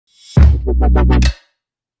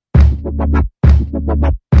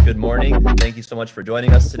Good morning. Thank you so much for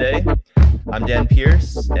joining us today. I'm Dan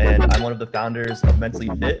Pierce, and I'm one of the founders of Mentally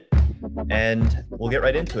Fit, and we'll get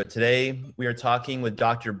right into it. Today, we are talking with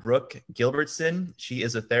Dr. Brooke Gilbertsen. She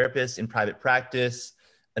is a therapist in private practice,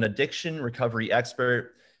 an addiction recovery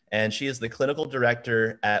expert, and she is the clinical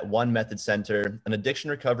director at One Method Center, an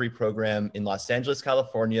addiction recovery program in Los Angeles,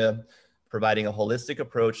 California, providing a holistic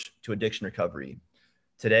approach to addiction recovery.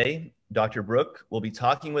 Today, Dr. Brooke will be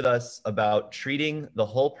talking with us about treating the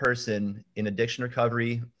whole person in addiction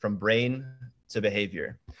recovery from brain to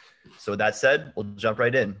behavior. So with that said, we'll jump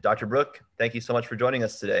right in. Dr. Brooke, thank you so much for joining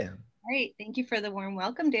us today. Great. Thank you for the warm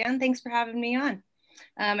welcome, Dan. Thanks for having me on.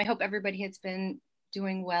 I hope everybody has been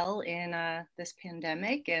doing well in this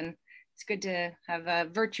pandemic, and it's good to have a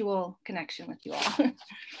virtual connection with you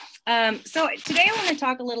all. So today I want to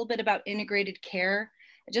talk a little bit about integrated care,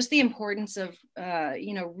 just the importance of,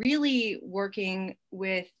 really working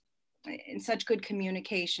with in such good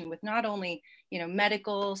communication with not only,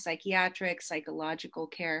 medical, psychiatric, psychological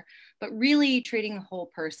care, but really treating the whole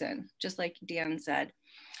person, just like Dan said.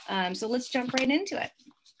 So let's jump right into it.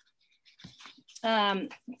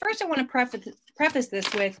 First, I want to preface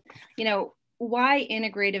this with, why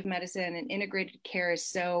integrative medicine and integrated care is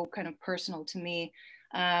so kind of personal to me.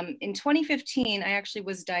 In 2015, I actually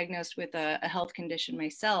was diagnosed with a health condition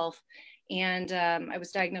myself, and I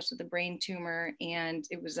was diagnosed with a brain tumor, and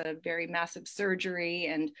it was a very massive surgery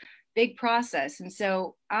and big process. And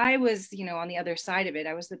so I was, on the other side of it.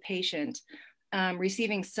 I was the patient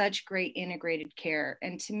receiving such great integrated care.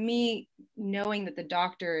 And to me, knowing that the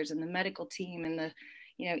doctors and the medical team and the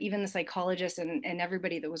even the psychologists and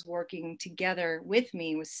everybody that was working together with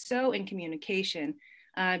me was so in communication,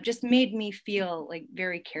 just made me feel like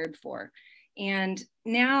very cared for. And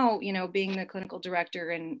now, being the clinical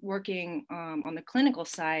director and working on the clinical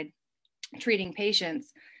side, treating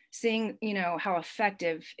patients, seeing, how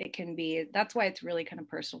effective it can be. That's why it's really kind of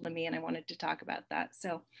personal to me. And I wanted to talk about that.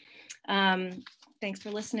 So thanks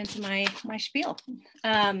for listening to my spiel.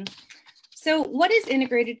 So what is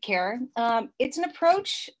integrated care? It's an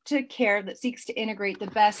approach to care that seeks to integrate the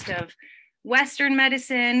best of Western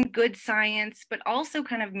medicine, good science, but also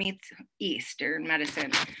kind of meets Eastern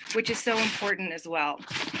medicine, which is so important as well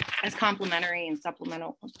as complementary and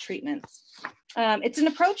supplemental treatments. It's an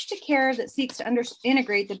approach to care that seeks to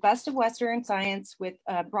integrate the best of Western science with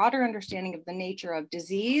a broader understanding of the nature of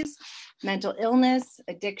disease, mental illness,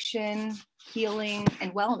 addiction, healing,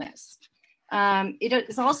 and wellness. It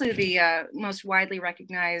is also the most widely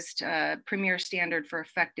recognized premier standard for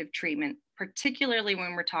effective treatment, particularly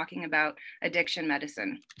when we're talking about addiction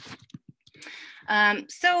medicine.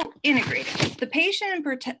 So integrated. The patient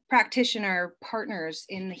and practitioner are partners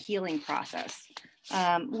in the healing process.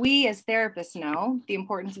 We as therapists know the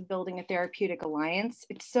importance of building a therapeutic alliance.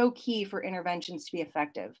 It's so key for interventions to be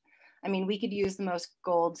effective. I mean, we could use the most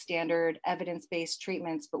gold standard evidence-based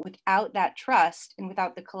treatments, but without that trust and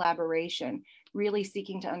without the collaboration, really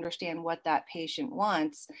seeking to understand what that patient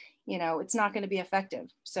wants, it's not going to be effective.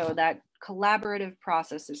 So that collaborative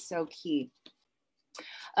process is so key.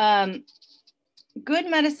 Good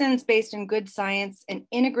medicine is based in good science, and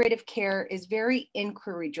integrative care is very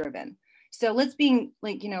inquiry driven. So let's being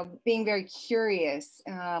very curious,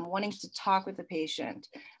 wanting to talk with the patient,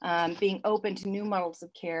 being open to new models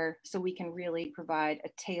of care so we can really provide a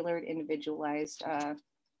tailored, individualized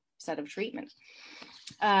set of treatment.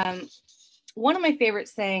 One of my favorite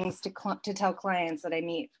sayings to tell clients that I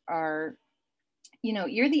meet are,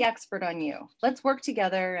 you're the expert on you. Let's work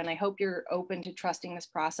together, and I hope you're open to trusting this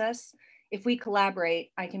process. If we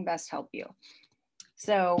collaborate, I can best help you.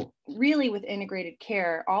 So really with integrated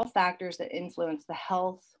care, all factors that influence the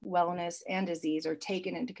health, wellness, and disease are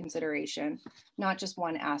taken into consideration, not just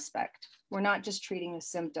one aspect. We're not just treating the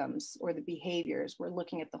symptoms or the behaviors. We're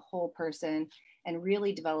looking at the whole person and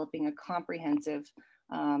really developing a comprehensive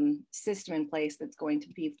system in place that's going to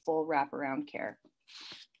be full wraparound care.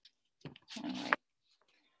 All right.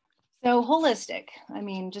 So holistic,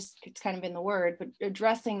 it's kind of in the word, but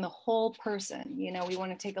addressing the whole person. We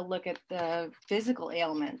want to take a look at the physical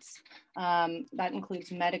ailments. That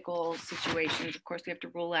includes medical situations. Of course, we have to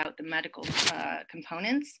rule out the medical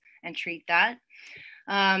components and treat that.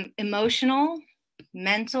 Emotional,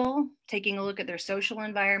 mental, taking a look at their social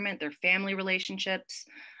environment, their family relationships.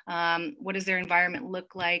 What does their environment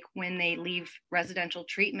look like when they leave residential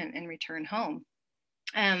treatment and return home?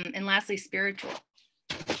 And lastly, spiritual.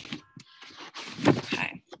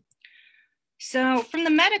 Okay. So from the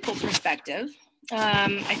medical perspective,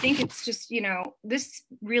 I think it's just, this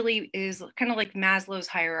really is kind of like Maslow's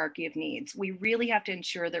hierarchy of needs. We really have to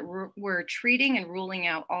ensure that we're treating and ruling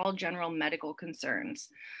out all general medical concerns.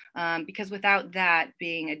 Because without that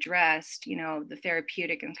being addressed, the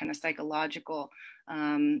therapeutic and kind of psychological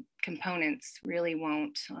components really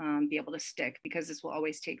won't be able to stick, because this will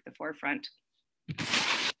always take the forefront.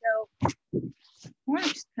 So I want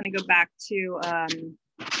to just kind of go back to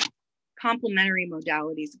complementary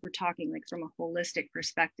modalities. We're talking like from a holistic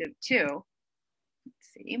perspective too. Let's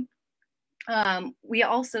see. We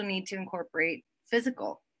also need to incorporate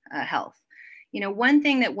physical health. One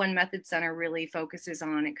thing that One Method Center really focuses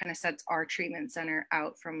on, it kind of sets our treatment center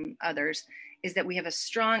out from others, is that we have a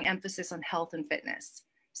strong emphasis on health and fitness.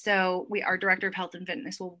 So our director of health and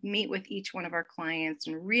fitness will meet with each one of our clients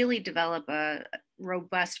and really develop a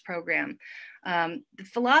robust program. The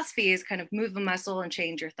philosophy is kind of move a muscle and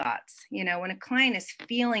change your thoughts. When a client is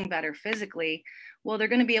feeling better physically, well, they're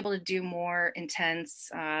going to be able to do more intense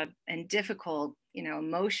and difficult,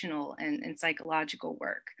 emotional and psychological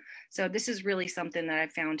work. So this is really something that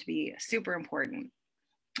I've found to be super important.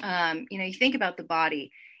 You think about the body.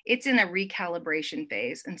 It's in a recalibration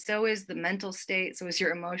phase, and so is the mental state, so is your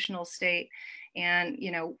emotional state. And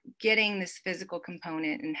getting this physical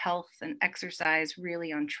component and health and exercise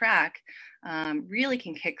really on track really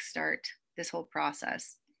can kickstart this whole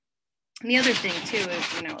process. And the other thing too is,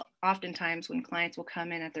 oftentimes when clients will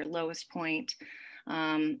come in at their lowest point,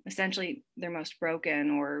 essentially they're most broken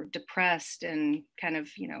or depressed and kind of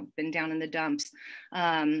been down in the dumps,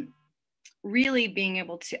 really being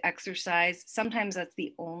able to exercise, sometimes that's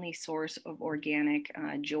the only source of organic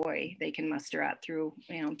joy they can muster at through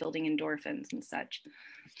building endorphins and such.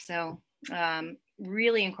 So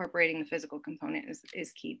really incorporating the physical component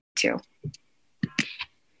is key too.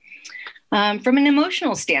 From an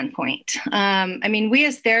emotional standpoint, we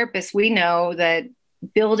as therapists, we know that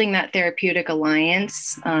building that therapeutic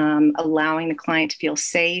alliance, allowing the client to feel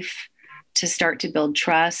safe, to start to build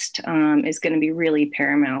trust, is going to be really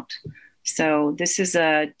paramount. So this is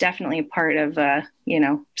definitely a part of,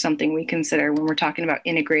 something we consider when we're talking about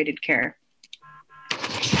integrated care.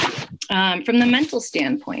 From the mental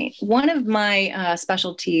standpoint, one of my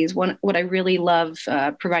specialties, what I really love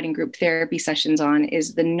providing group therapy sessions on,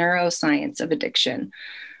 is the neuroscience of addiction.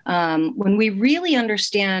 When we really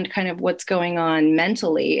understand kind of what's going on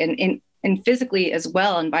mentally and physically as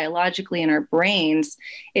well, and biologically in our brains,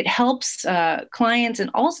 it helps clients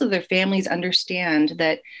and also their families understand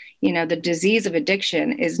that, the disease of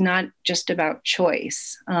addiction is not just about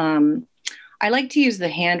choice. I like to use the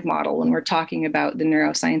hand model when we're talking about the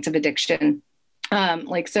neuroscience of addiction.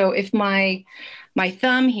 So if my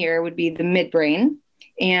thumb here would be the midbrain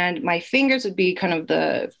and my fingers would be kind of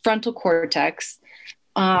the frontal cortex,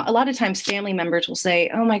 a lot of times family members will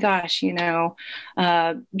say, oh my gosh,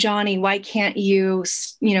 Johnny, why can't you,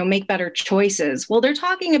 make better choices? Well, they're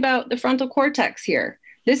talking about the frontal cortex here.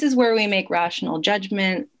 This is where we make rational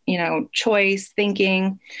judgment, choice,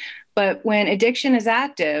 thinking. But when addiction is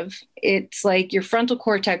active, it's like your frontal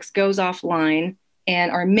cortex goes offline,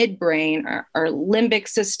 and our midbrain, our limbic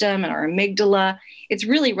system and our amygdala, it's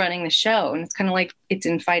really running the show. And it's kind of like it's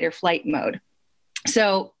in fight or flight mode.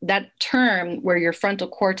 So that term where your frontal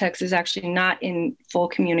cortex is actually not in full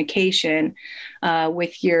communication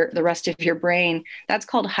with the rest of your brain, that's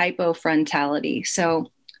called hypofrontality.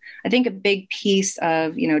 So I think a big piece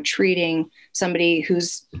of, treating somebody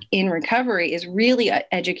who's in recovery is really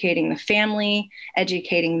educating the family,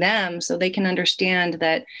 educating them so they can understand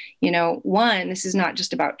that, one, this is not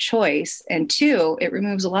just about choice, and two, it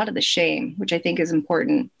removes a lot of the shame, which I think is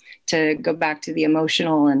important to go back to the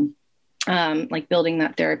emotional and like building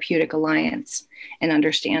that therapeutic alliance and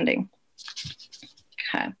understanding.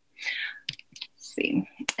 Okay. Let's see.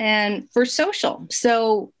 And for social,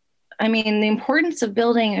 so the importance of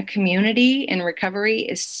building a community in recovery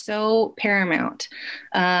is so paramount.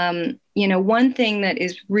 One thing that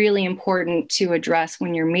is really important to address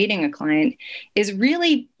when you're meeting a client is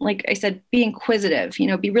really, like I said, be inquisitive,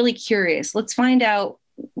 be really curious. Let's find out,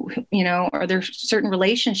 are there certain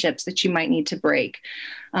relationships that you might need to break?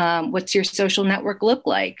 What's your social network look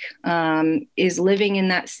like? Is living in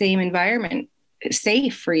that same environment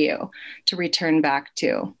safe for you to return back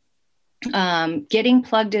to? Getting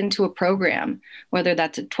plugged into a program, whether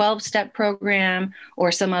that's a 12-step program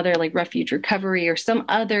or some other like refuge recovery or some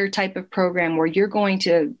other type of program where you're going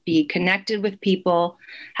to be connected with people,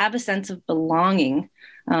 have a sense of belonging,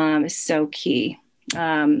 is so key.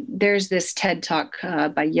 There's this TED Talk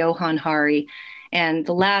by Johan Hari, and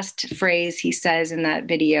the last phrase he says in that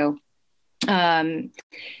video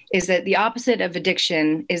is that the opposite of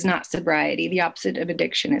addiction is not sobriety. The opposite of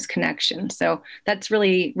addiction is connection. So that's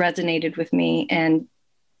really resonated with me. And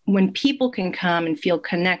when people can come and feel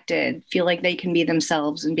connected, feel like they can be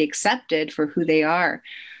themselves and be accepted for who they are,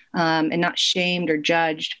 and not shamed or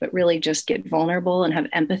judged, but really just get vulnerable and have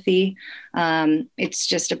empathy, it's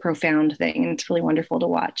just a profound thing. And it's really wonderful to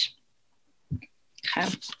watch. Okay.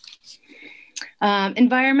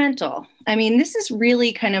 Environmental. I mean, this is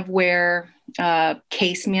really kind of where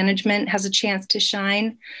case management has a chance to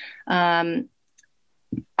shine.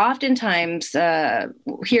 Oftentimes,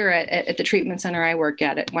 here at the treatment center I work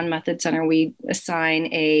at One Method Center, we assign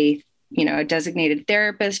a designated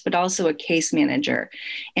therapist, but also a case manager.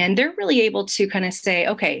 And they're really able to kind of say,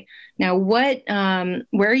 okay, now where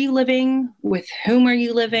are you living? With whom are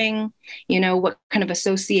you living? What kind of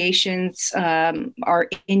associations are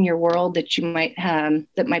in your world that you might have,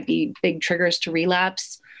 that might be big triggers to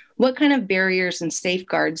relapse? What kind of barriers and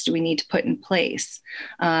safeguards do we need to put in place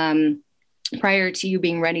prior to you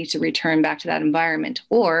being ready to return back to that environment?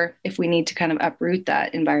 Or if we need to kind of uproot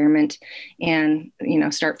that environment and,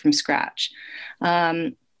 start from scratch.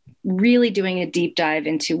 Really doing a deep dive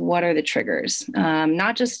into what are the triggers,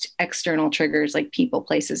 not just external triggers like people,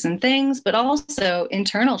 places, and things, but also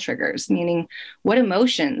internal triggers, meaning what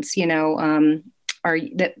emotions, are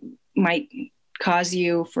that might cause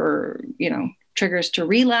you for, triggers to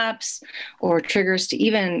relapse, or triggers to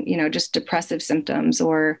even, just depressive symptoms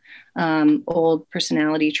or old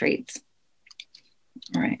personality traits.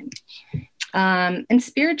 All right. And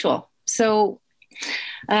spiritual. So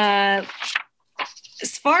as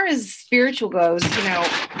far as spiritual goes,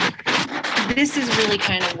 this is really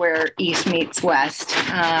kind of where East meets West.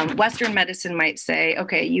 Western medicine might say,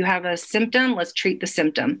 okay, you have a symptom, let's treat the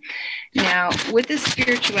symptom. Now, with this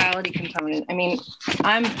spirituality component, I mean,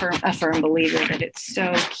 I'm a firm believer that it's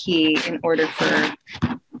so key in order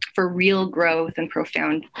for real growth and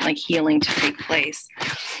profound healing to take place.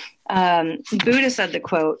 Buddha said the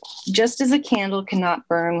quote, "Just as a candle cannot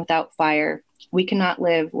burn without fire, we cannot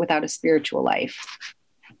live without a spiritual life."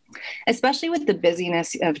 Especially with the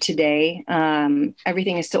busyness of today,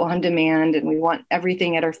 everything is so on demand and we want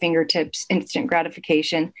everything at our fingertips, instant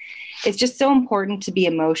gratification. It's just so important to be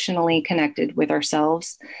emotionally connected with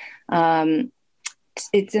ourselves.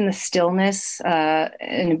 It's in the stillness,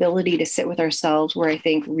 an ability to sit with ourselves where I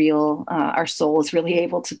think our soul is really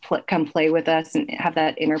able to come play with us and have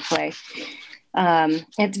that interplay.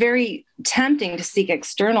 It's very tempting to seek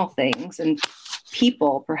external things and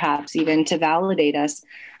people, perhaps even, to validate us.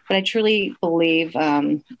 But I truly believe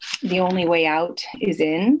the only way out is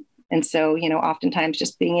in. And so, oftentimes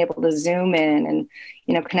just being able to zoom in and,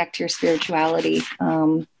 connect to your spirituality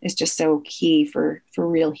is just so key for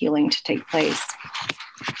real healing to take place.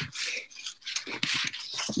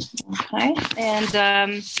 Okay. And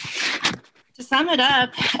to sum it up,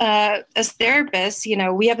 as therapists,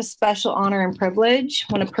 we have a special honor and privilege.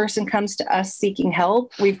 When a person comes to us seeking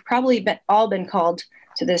help, we've probably all been called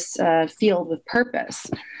to this field with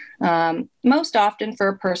purpose, most often for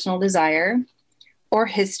a personal desire or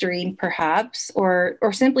history, perhaps, or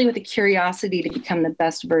simply with a curiosity to become the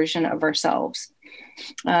best version of ourselves,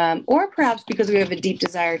 or perhaps because we have a deep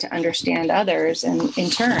desire to understand others and in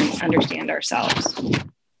turn understand ourselves.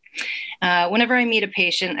 Whenever I meet a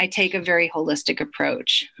patient, I take a very holistic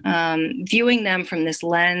approach, viewing them from this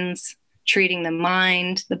lens, treating the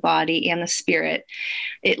mind, the body, and the spirit.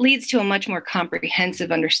 It leads to a much more comprehensive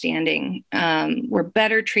understanding where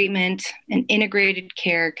better treatment and integrated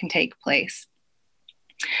care can take place.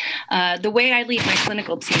 The way I lead my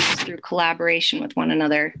clinical team is through collaboration with one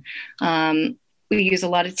another. We use a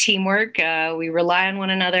lot of teamwork. We rely on one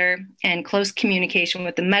another, and close communication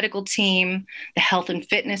with the medical team, the health and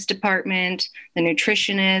fitness department, the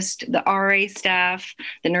nutritionist, the RA staff,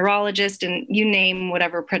 the neurologist, and you name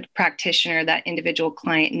whatever practitioner that individual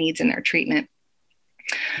client needs in their treatment.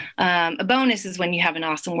 A bonus is when you have an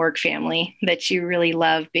awesome work family that you really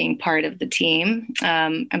love being part of the team.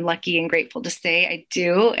 I'm lucky and grateful to say I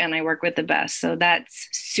do, and I work with the best. So that's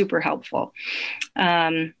super helpful.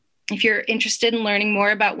 If you're interested in learning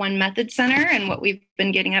more about One Method Center and what we've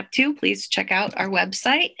been getting up to, please check out our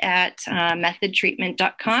website at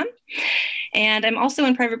methodtreatment.com. And I'm also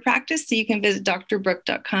in private practice, so you can visit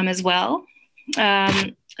drbrooke.com as well.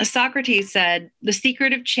 Socrates said, "The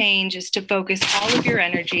secret of change is to focus all of your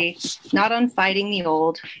energy, not on fighting the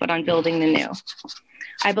old, but on building the new."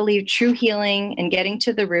 I believe true healing and getting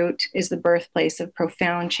to the root is the birthplace of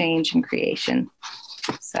profound change and creation.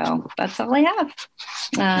 So that's all I have.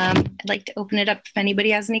 I'd like to open it up if anybody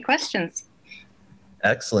has any questions.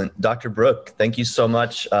 Excellent. Dr. Brooke, thank you so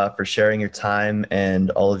much for sharing your time and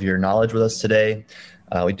all of your knowledge with us today.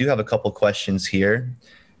 We do have a couple questions here,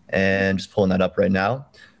 and just pulling that up right now.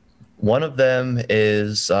 One of them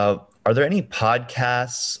is, are there any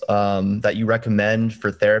podcasts that you recommend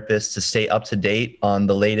for therapists to stay up to date on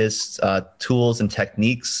the latest tools and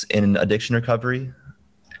techniques in addiction recovery?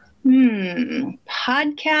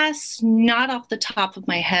 Podcasts, not off the top of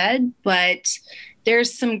my head, but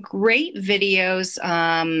there's some great videos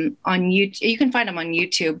on YouTube. You can find them on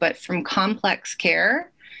YouTube, but from Complex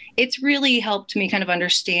Care, it's really helped me kind of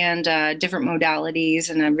understand different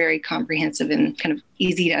modalities in a very comprehensive and kind of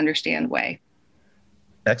easy to understand way.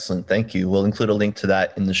 Excellent. Thank you. We'll include a link to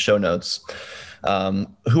that in the show notes.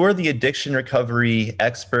 Who are the addiction recovery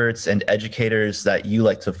experts and educators that you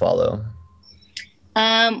like to follow?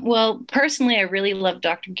 Well, personally, I really love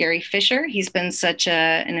Dr. Gary Fisher. He's been such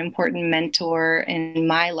an important mentor in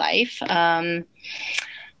my life.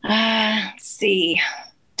 Let's see.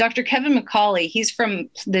 Dr. Kevin McCauley, he's from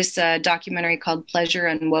this documentary called Pleasure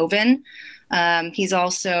Unwoven. He's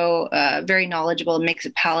also very knowledgeable and makes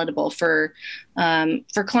it palatable for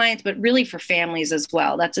clients, but really for families as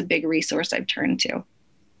well. That's a big resource I've turned to.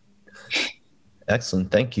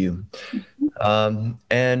 Excellent. Thank you.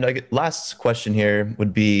 And last question here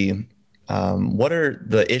would be, what are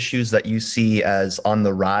the issues that you see as on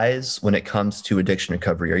the rise when it comes to addiction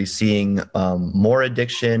recovery? Are you seeing more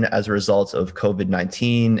addiction as a result of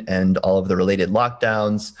COVID-19 and all of the related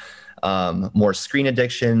lockdowns, more screen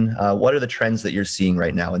addiction? What are the trends that you're seeing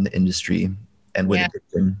right now in the industry and with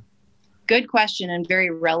addiction? Good question, and very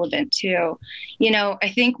relevant too.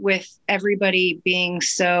 I think with everybody being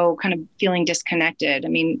so kind of feeling disconnected, I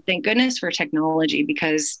mean, thank goodness for technology,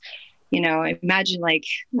 because, imagine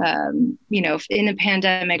if in a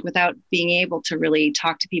pandemic without being able to really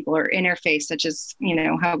talk to people or interface, such as,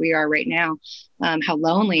 how we are right now, how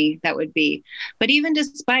lonely that would be. But even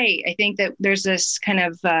despite, I think that there's this kind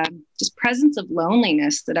of just presence of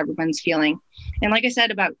loneliness that everyone's feeling. And like I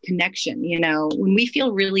said about connection, when we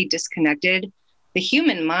feel really disconnected, the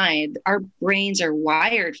human mind, our brains are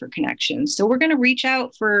wired for connection. So we're going to reach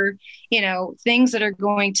out for, things that are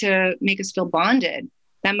going to make us feel bonded.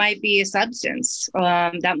 That might be a substance.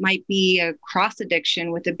 That might be a cross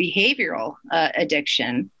addiction with a behavioral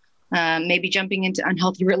addiction. Maybe jumping into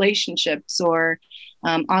unhealthy relationships or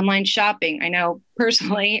online shopping. I know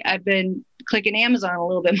personally, I've been clicking Amazon a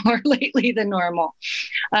little bit more lately than normal.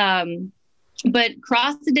 But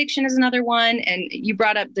cross addiction is another one. And you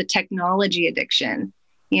brought up the technology addiction.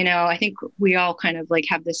 I think we all kind of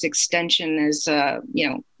have this extension as,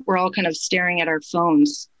 we're all kind of staring at our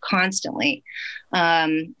phones constantly.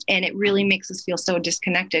 And it really makes us feel so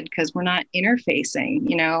disconnected because we're not interfacing,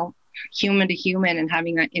 human to human and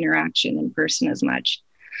having that interaction in person as much.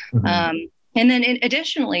 Mm-hmm. And then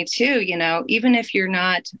additionally too, even if you're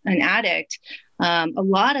not an addict, a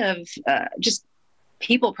lot of just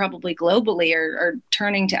people probably globally are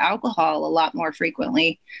turning to alcohol a lot more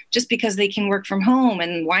frequently just because they can work from home,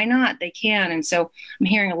 and why not? They can. And so I'm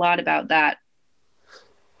hearing a lot about that.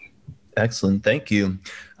 Excellent. Thank you.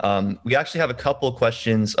 We actually have a couple of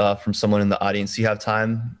questions from someone in the audience. Do you have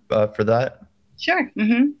time for that? Sure.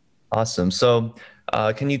 Mm-hmm. Awesome. So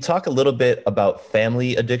can you talk a little bit about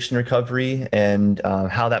family addiction recovery and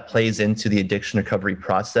how that plays into the addiction recovery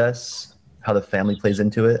process, how the family plays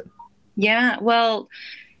into it? Yeah, well,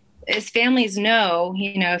 as families know,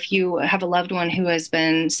 if you have a loved one who has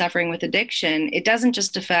been suffering with addiction, it doesn't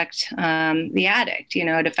just affect the addict,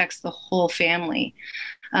 it affects the whole family.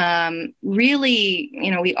 Really,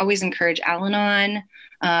 we always encourage Al-Anon.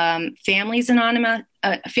 Families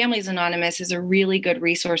Anonymous is a really good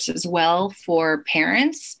resource as well for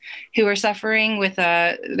parents who are suffering with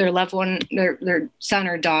their loved one, their son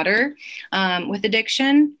or daughter with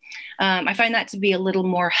addiction. I find that to be a little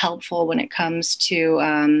more helpful when it comes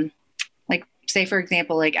to, say, for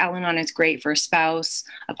example, Al-Anon is great for a spouse,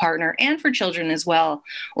 a partner, and for children as well,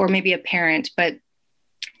 or maybe a parent. But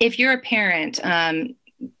if you're a parent,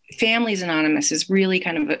 Families Anonymous is really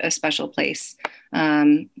kind of a special place.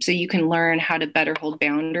 So you can learn how to better hold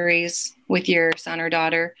boundaries with your son or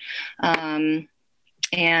daughter. And,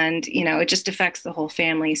 it just affects the whole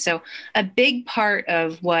family. So a big part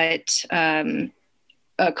of what a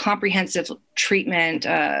comprehensive treatment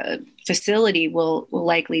facility will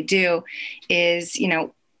likely do is,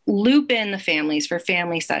 loop in the families for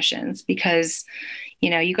family sessions, because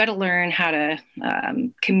you got to learn how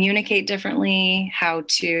to communicate differently, how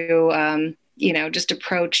to, just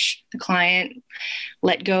approach the client,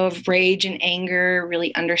 let go of rage and anger,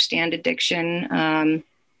 really understand addiction.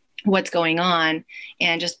 what's going on,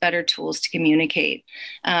 and just better tools to communicate.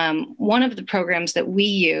 One of the programs that we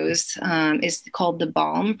use is called the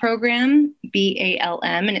BALM program,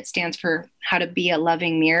 BALM, and it stands for How to Be a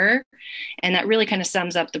Loving Mirror. And that really kind of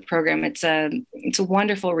sums up the program. It's a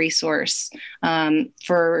wonderful resource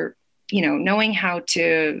for, knowing how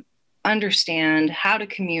to understand, how to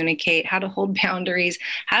communicate, how to hold boundaries,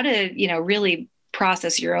 how to, really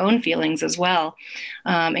process your own feelings as well,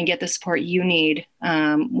 and get the support you need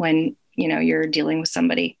when you're dealing with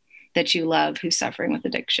somebody that you love who's suffering with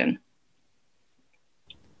addiction.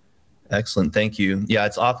 Excellent. Thank you. Yeah,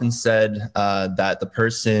 it's often said that the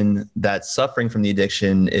person that's suffering from the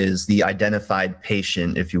addiction is the identified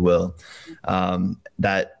patient, if you will.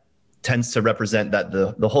 That tends to represent that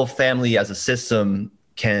the whole family as a system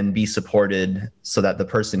can be supported so that the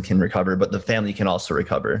person can recover, but the family can also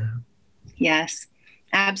recover. Yes,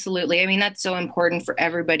 absolutely. I mean, that's so important for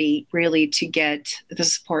everybody really to get the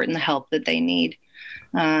support and the help that they need.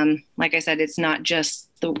 Like I said, it's not just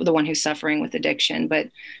the one who's suffering with addiction, but,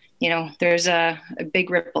 there's a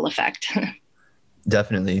big ripple effect.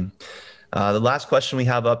 Definitely. The last question we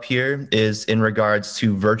have up here is in regards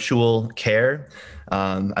to virtual care.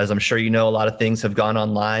 As I'm sure you know, a lot of things have gone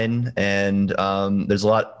online, and there's a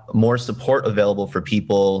lot more support available for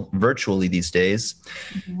people virtually these days.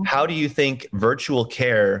 Mm-hmm. How do you think virtual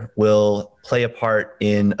care will play a part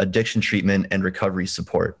in addiction treatment and recovery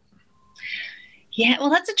support? Yeah, well,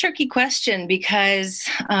 that's a tricky question because,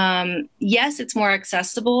 yes, it's more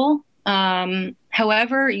accessible.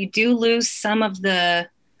 However, you do lose some of the,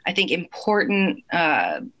 I think, important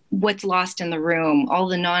what's lost in the room, all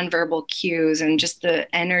the nonverbal cues and just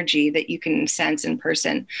the energy that you can sense in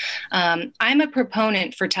person. I'm a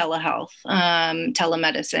proponent for telehealth,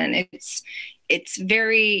 telemedicine. It's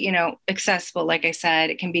very, accessible. Like I said,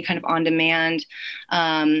 it can be kind of on demand,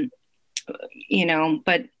 but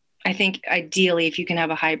I think ideally if you can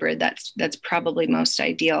have a hybrid, that's probably most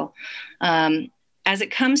ideal. As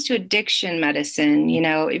it comes to addiction medicine,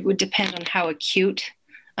 it would depend on how acute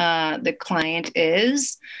the client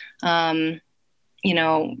is,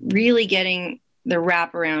 really getting the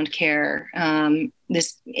wraparound care,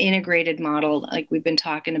 this integrated model, like we've been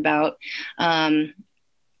talking about,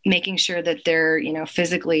 making sure that they're,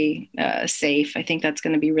 physically safe. I think that's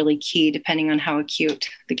going to be really key depending on how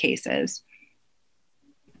acute the case is.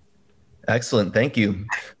 Excellent. Thank you.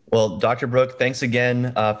 Well, Dr. Brooke, thanks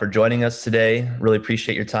again for joining us today. Really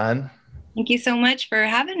appreciate your time. Thank you so much for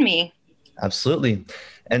having me. Absolutely.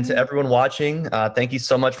 And to everyone watching, thank you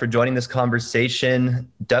so much for joining this conversation.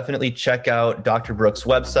 Definitely check out Dr. Brooke's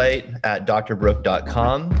website at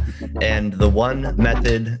drbrooke.com and the One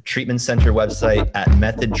Method Treatment Center website at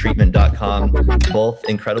methodtreatment.com. Both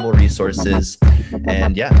incredible resources.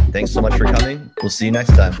 And yeah, thanks so much for coming. We'll see you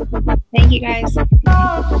next time. Thank you, guys.